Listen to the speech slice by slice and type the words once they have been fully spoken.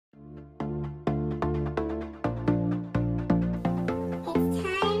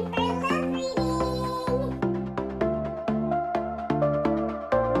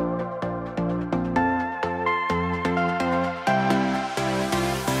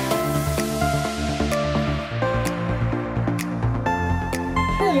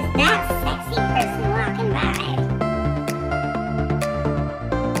that sexy person walking by?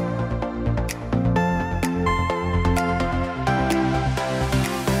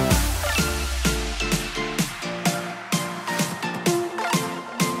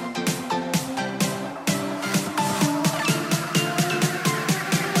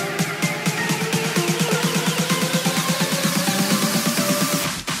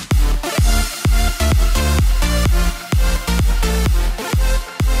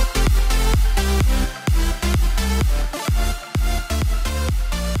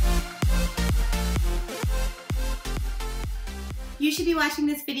 You should be watching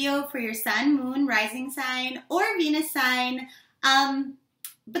this video for your sun, moon, rising sign, or Venus sign,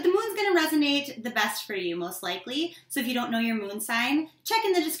 but the moon's going to resonate the best for you, most likely. So if you don't know your moon sign, check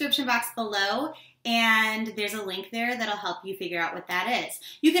in the description box below, and there's a link there that'll help you figure out what that is.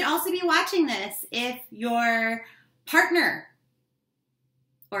 You can also be watching this if your partner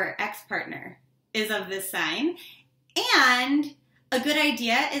or ex-partner is of this sign. And a good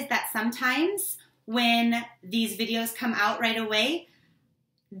idea is that sometimes when these videos come out right away,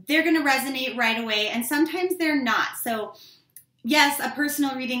 they're going to resonate right away, and sometimes they're not. So yes, a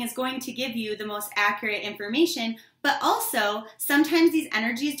personal reading is going to give you the most accurate information, but also sometimes these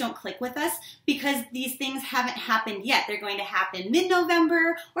energies don't click with us because these things haven't happened yet. They're going to happen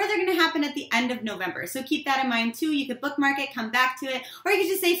mid-November, or they're going to happen at the end of November. So keep that in mind too. You could bookmark it, come back to it, or you could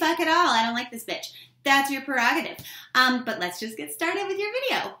just say, fuck it all, I don't like this bitch. That's your prerogative. But let's just get started with your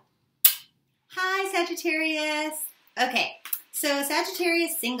video. Hi, Sagittarius. Okay, so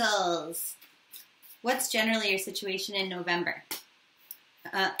Sagittarius singles. What's generally your situation in November?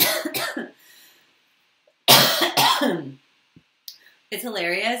 It's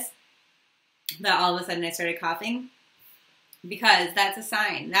hilarious that all of a sudden I started coughing, because that's a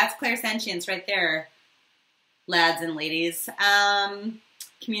sign. That's clairsentience right there, lads and ladies.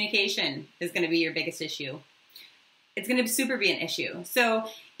 Communication is going to be your biggest issue. It's going to super be an issue. So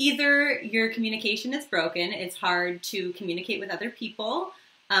either your communication is broken, it's hard to communicate with other people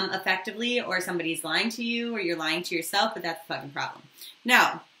effectively, or somebody's lying to you, or you're lying to yourself, but that's the fucking problem.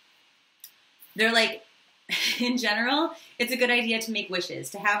 Now, they're like, in general, it's a good idea to make wishes,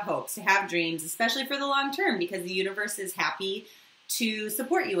 to have hopes, to have dreams, especially for the long term, because the universe is happy to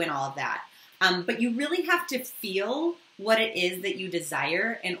support you in all of that. But you really have to feel what it is that you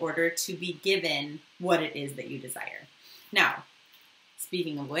desire in order to be given what it is that you desire. Now,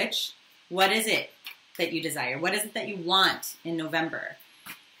 speaking of which, what is it that you desire? What is it that you want in November?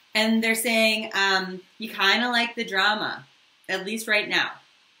 And they're saying you kind of like the drama, at least right now.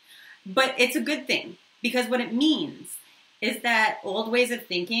 But it's a good thing, because what it means is that old ways of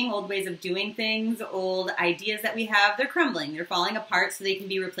thinking, old ways of doing things, old ideas that we have, they're crumbling. They're falling apart so they can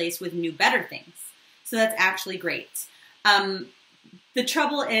be replaced with new, better things. So that's actually great. The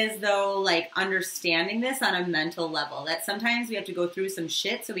trouble is, though, like, understanding this on a mental level, that sometimes we have to go through some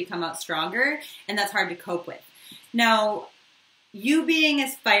shit so we come out stronger, and that's hard to cope with. Now, you being a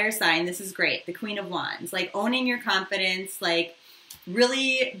fire sign, this is great. The Queen of Wands, like owning your confidence, like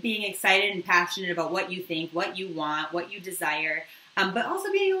really being excited and passionate about what you think, what you want, what you desire, but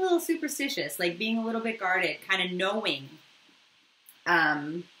also being a little superstitious, like being a little bit guarded, kind of knowing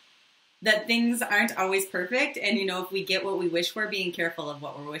that things aren't always perfect, and, you know, if we get what we wish for, being careful of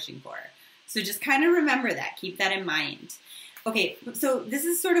what we're wishing for. So just kind of remember that. Keep that in mind. Okay, so this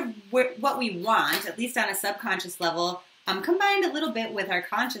is sort of what we want, at least on a subconscious level, combined a little bit with our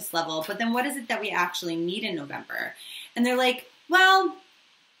conscious level, but then what is it that we actually need in November? And they're like, well,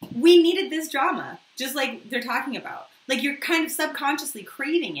 we needed this drama, just like they're talking about. Like, you're kind of subconsciously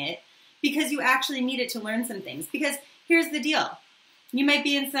craving it because you actually need it to learn some things. Because here's the deal. You might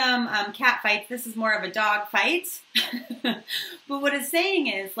be in some cat fights. This is more of a dog fight. But what it's saying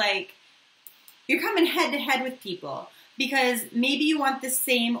is, like, you're coming head to head with people because maybe you want the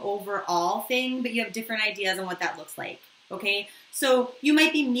same overall thing, but you have different ideas on what that looks like. Okay? So you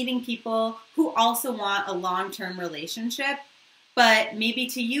might be meeting people who also want a long-term relationship, but maybe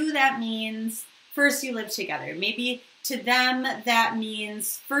to you that means first you live together. Maybe to them that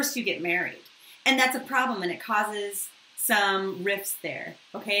means first you get married. And that's a problem, and it causes some rifts there,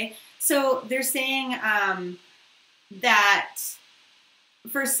 okay? So they're saying that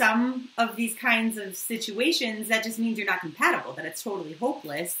for some of these kinds of situations, that just means you're not compatible, that it's totally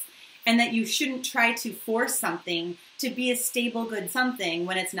hopeless, and that you shouldn't try to force something to be a stable, good something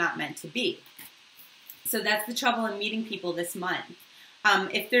when it's not meant to be. So that's the trouble in meeting people this month.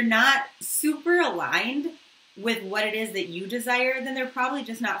 If they're not super aligned with what it is that you desire, then they're probably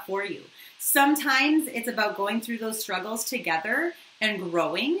just not for you. Sometimes it's about going through those struggles together and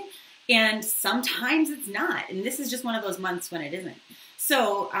growing, and sometimes it's not. And this is just one of those months when it isn't.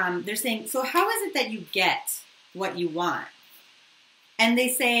 So they're saying, so how is it that you get what you want? And they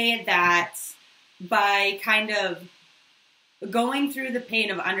say that by kind of going through the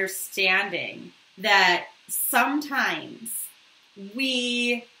pain of understanding that sometimes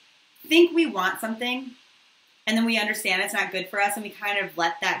we think we want something and then we understand it's not good for us and we kind of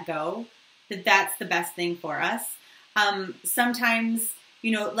let that go, that that's the best thing for us. Sometimes,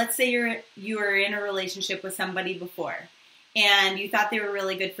 you know, let's say you were in a relationship with somebody before and you thought they were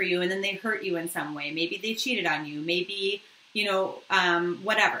really good for you and then they hurt you in some way. Maybe they cheated on you, maybe, you know,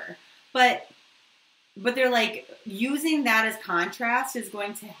 whatever. But they're like, using that as contrast is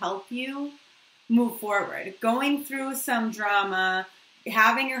going to help you move forward. Going through some drama,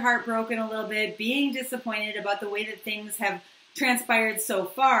 having your heart broken a little bit, being disappointed about the way that things have transpired so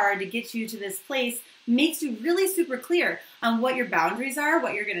far to get you to this place makes you really super clear on what your boundaries are,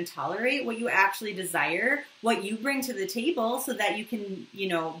 what you're going to tolerate, what you actually desire, what you bring to the table so that you can, you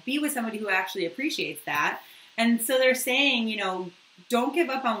know, be with somebody who actually appreciates that. And so they're saying, you know, don't give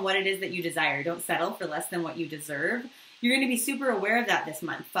up on what it is that you desire. Don't settle for less than what you deserve. You're going to be super aware of that this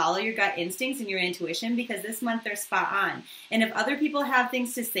month. Follow your gut instincts and your intuition because this month they're spot on. And if other people have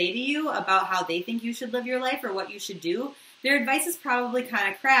things to say to you about how they think you should live your life or what you should do, their advice is probably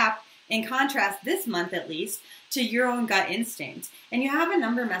kind of crap, in contrast, this month at least, to your own gut instinct. And you have a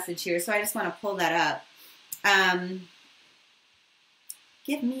number message here, so I just want to pull that up.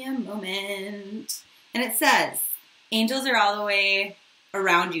 Give me a moment. And it says, angels are all the way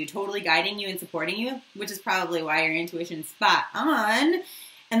around you, totally guiding you and supporting you, which is probably why your intuition's spot on.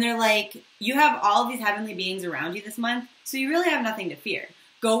 And they're like, you have all of these heavenly beings around you this month, so you really have nothing to fear.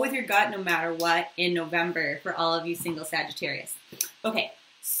 Go with your gut no matter what in November for all of you single Sagittarius. Okay,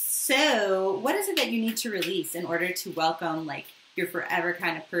 so what is it that you need to release in order to welcome like your forever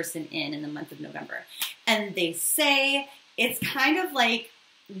kind of person in the month of November? And they say it's kind of like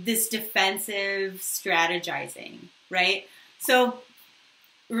this defensive strategizing, right? So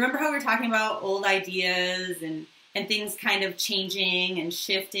remember how we were talking about old ideas and things kind of changing and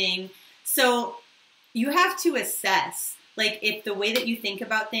shifting? So you have to assess, like, if the way that you think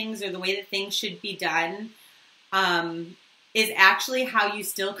about things or the way that things should be done is actually how you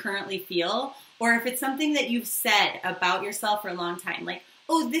still currently feel, or if it's something that you've said about yourself for a long time, like,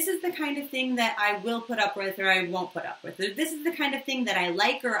 oh, this is the kind of thing that I will put up with or I won't put up with, or this is the kind of thing that I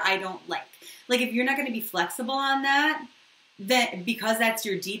like or I don't like. Like, if you're not going to be flexible on that, then because that's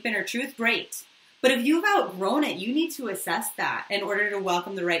your deep inner truth, great. But if you've outgrown it, you need to assess that in order to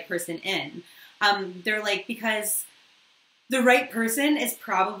welcome the right person in. They're like, because the right person is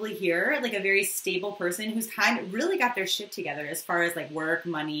probably here, like a very stable person who's kind of really got their shit together as far as like work,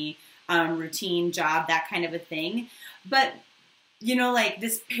 money, routine, job, that kind of a thing. But, you know, like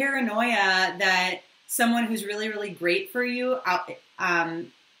this paranoia that someone who's really, really great for you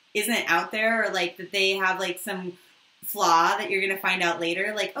isn't out there, or like that they have like some flaw that you're going to find out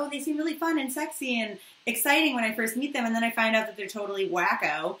later. Like, oh, they seem really fun and sexy and exciting when I first meet them, and then I find out that they're totally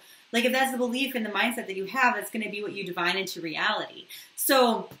wacko. Like, if that's the belief and the mindset that you have, that's going to be what you divine into reality.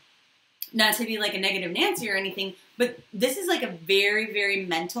 So, not to be like a negative Nancy or anything, but this is like a very, very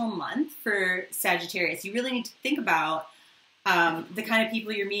mental month for Sagittarius. You really need to think about the kind of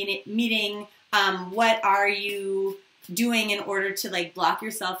people you're meeting. What are you doing in order to like block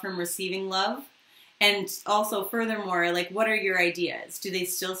yourself from receiving love? And also, furthermore, like, what are your ideas? Do they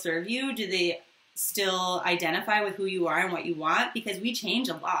still serve you? Do they still identify with who you are and what you want? Because we change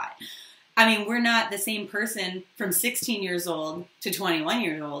a lot. I mean, we're not the same person from 16 years old to 21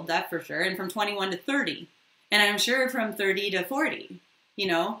 years old, that's for sure, and from 21 to 30. And I'm sure from 30 to 40, you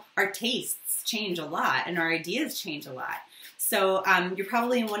know, our tastes change a lot and our ideas change a lot. So you're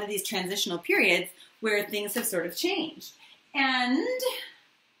probably in one of these transitional periods where things have sort of changed. And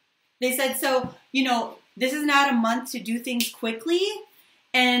they said, so, you know, this is not a month to do things quickly.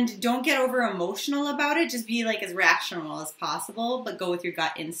 And don't get over emotional about it. Just be like as rational as possible, but go with your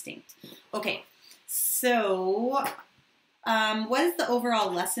gut instinct. Okay, so what is the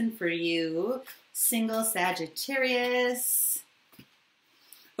overall lesson for you, single Sagittarius?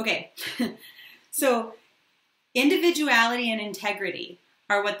 Okay, so individuality and integrity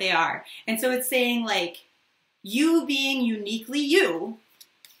are what they are. And so it's saying like, you being uniquely you,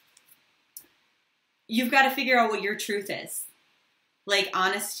 you've got to figure out what your truth is. Like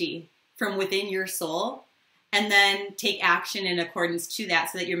honesty from within your soul, and then take action in accordance to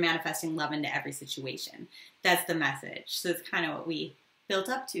that so that you're manifesting love into every situation. That's the message. So it's kind of what we built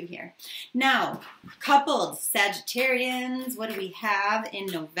up to here. Now, coupled Sagittarians, what do we have in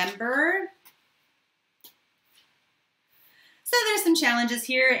November? So there's some challenges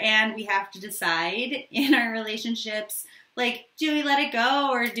here, and we have to decide in our relationships Like, do we let it go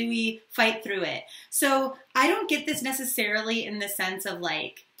or do we fight through it? So I don't get this necessarily in the sense of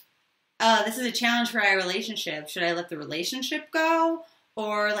like, this is a challenge for our relationship. Should I let the relationship go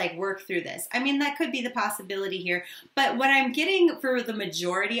or like work through this? I mean, that could be the possibility here. But what I'm getting for the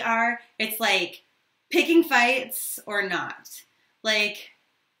majority it's like picking fights or not. Like,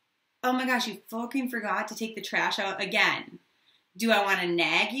 oh my gosh, you fucking forgot to take the trash out again. Do I want to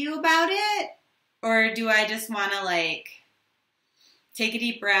nag you about it? Or do I just want to like take a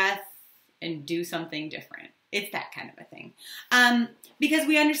deep breath and do something different? It's that kind of a thing. Because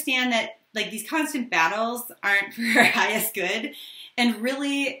we understand that like these constant battles aren't for our highest good. And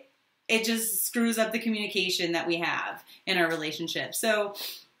really, it just screws up the communication that we have in our relationship. So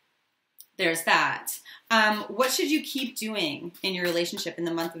there's that. What should you keep doing in your relationship in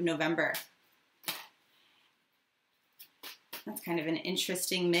the month of November? That's kind of an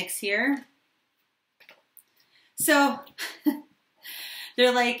interesting mix here. So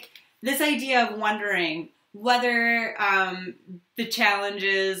they're like this idea of wondering whether the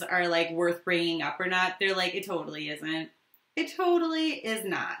challenges are like worth bringing up or not. They're like, it totally isn't. It totally is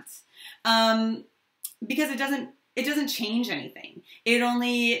not. Because it doesn't change anything. It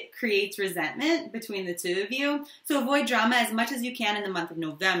only creates resentment between the two of you. So avoid drama as much as you can in the month of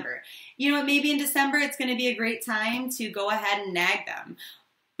November. You know, maybe in December it's going to be a great time to go ahead and nag them.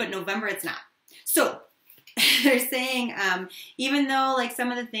 But November it's not. So they're saying, even though like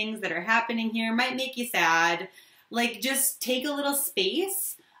some of the things that are happening here might make you sad, like just take a little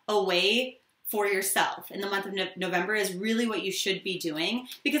space away for yourself in the month of November is really what you should be doing,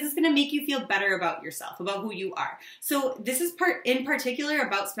 because it's going to make you feel better about yourself, about who you are. So this is in particular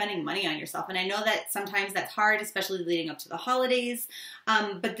about spending money on yourself. And I know that sometimes that's hard, especially leading up to the holidays.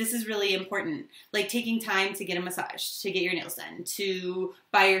 But this is really important, like taking time to get a massage, to get your nails done, to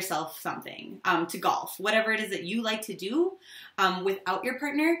buy yourself something, to golf, whatever it is that you like to do without your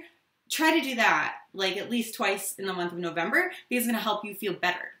partner. Try to do that like at least twice in the month of November, because it's going to help you feel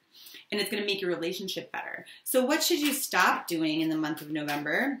better. And it's going to make your relationship better. So what should you stop doing in the month of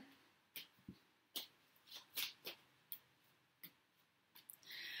November?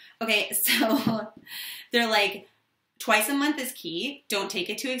 Okay, so they're like, twice a month is key. Don't take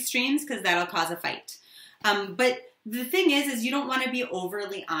it to extremes because that'll cause a fight. But the thing is you don't want to be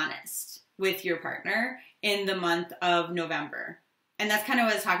overly honest with your partner in the month of November. And that's kind of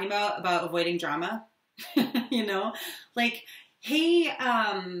what I was talking about avoiding drama. You know, like, hey,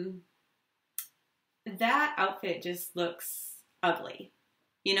 that outfit just looks ugly.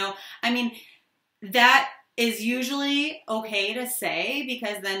 You know, I mean, that is usually okay to say,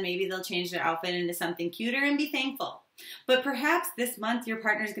 because then maybe they'll change their outfit into something cuter and be thankful. But perhaps this month your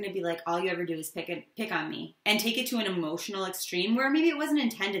partner's going to be like, all you ever do is pick on me, and take it to an emotional extreme where maybe it wasn't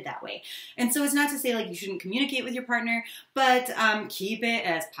intended that way. And so it's not to say like you shouldn't communicate with your partner, but keep it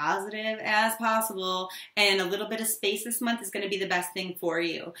as positive as possible. And a little bit of space this month is going to be the best thing for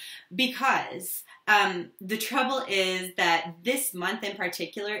you, because the trouble is that this month in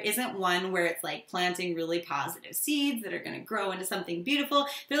particular isn't one where it's like planting really positive seeds that are going to grow into something beautiful.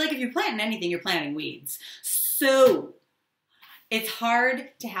 They're like, if you're planting anything, you're planting weeds. So it's hard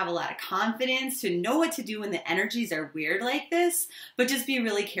to have a lot of confidence, to know what to do when the energies are weird like this, but just be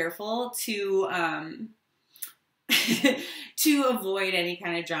really careful to to avoid any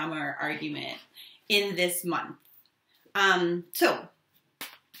kind of drama or argument in this month. So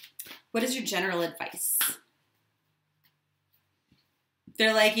what is your general advice?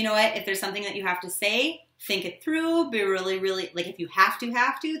 They're like, you know what? If there's something that you have to say, think it through. Be really, like if you have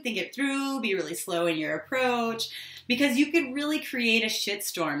to, think it through. Be really slow in your approach, because you could really create a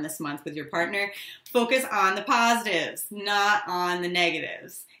shitstorm this month with your partner. Focus on the positives, not on the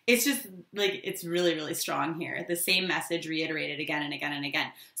negatives. It's just like, it's really, really strong here. The same message reiterated again and again and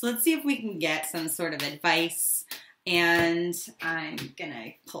again. So let's see if we can get some sort of advice. And I'm going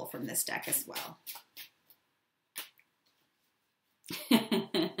to pull from this deck as well.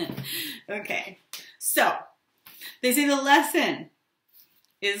 Okay, so they say the lesson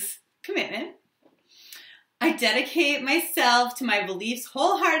is commitment. I dedicate myself to my beliefs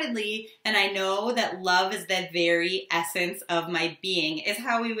wholeheartedly, and I know that love is the very essence of my being, is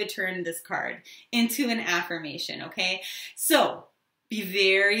how we would turn this card into an affirmation, okay? So be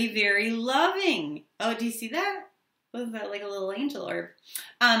very, very loving. Oh, do you see that? Was that like a little angel orb?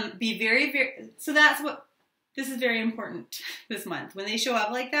 Be very, very, so that's what, this is very important this month. When they show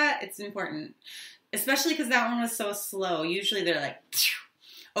up like that, it's important. Especially because that one was so slow. Usually they're like, phew.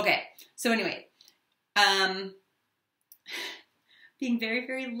 Okay, so anyway. being very,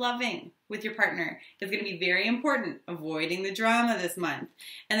 very loving with your partner is going to be very important. Avoiding the drama this month.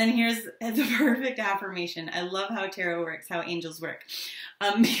 And then here's the perfect affirmation. I love how tarot works, how angels work.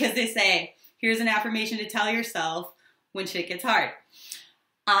 Because they say, here's an affirmation to tell yourself when shit gets hard.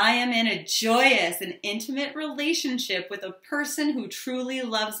 I am in a joyous and intimate relationship with a person who truly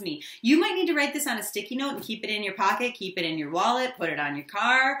loves me. You might need to write this on a sticky note and keep it in your pocket, keep it in your wallet, put it on your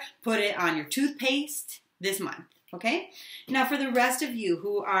car, put it on your toothpaste this month, okay? Now for the rest of you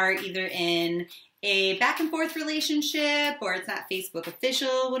who are either in a back and forth relationship or it's not Facebook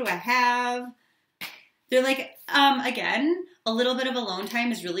official, what do I have? They're like, again, a little bit of alone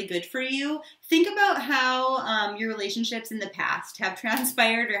time is really good for you. Think about how your relationships in the past have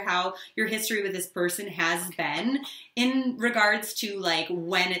transpired or how your history with this person has been in regards to like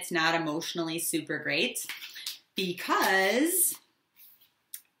when it's not emotionally super great, because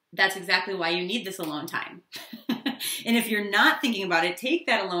that's exactly why you need this alone time. And if you're not thinking about it, take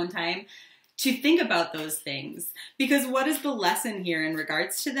that alone time to think about those things. Because what is the lesson here in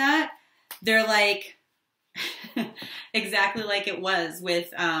regards to that? They're like, exactly like it was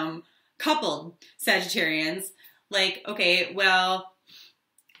with coupled Sagittarians. Like, okay, well,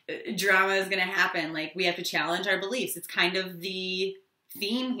 drama is going to happen. Like, we have to challenge our beliefs. It's kind of the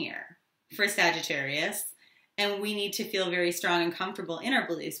theme here for Sagittarius. And we need to feel very strong and comfortable in our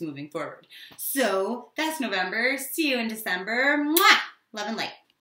beliefs moving forward. So that's November. See you in December. Mwah! Love and light.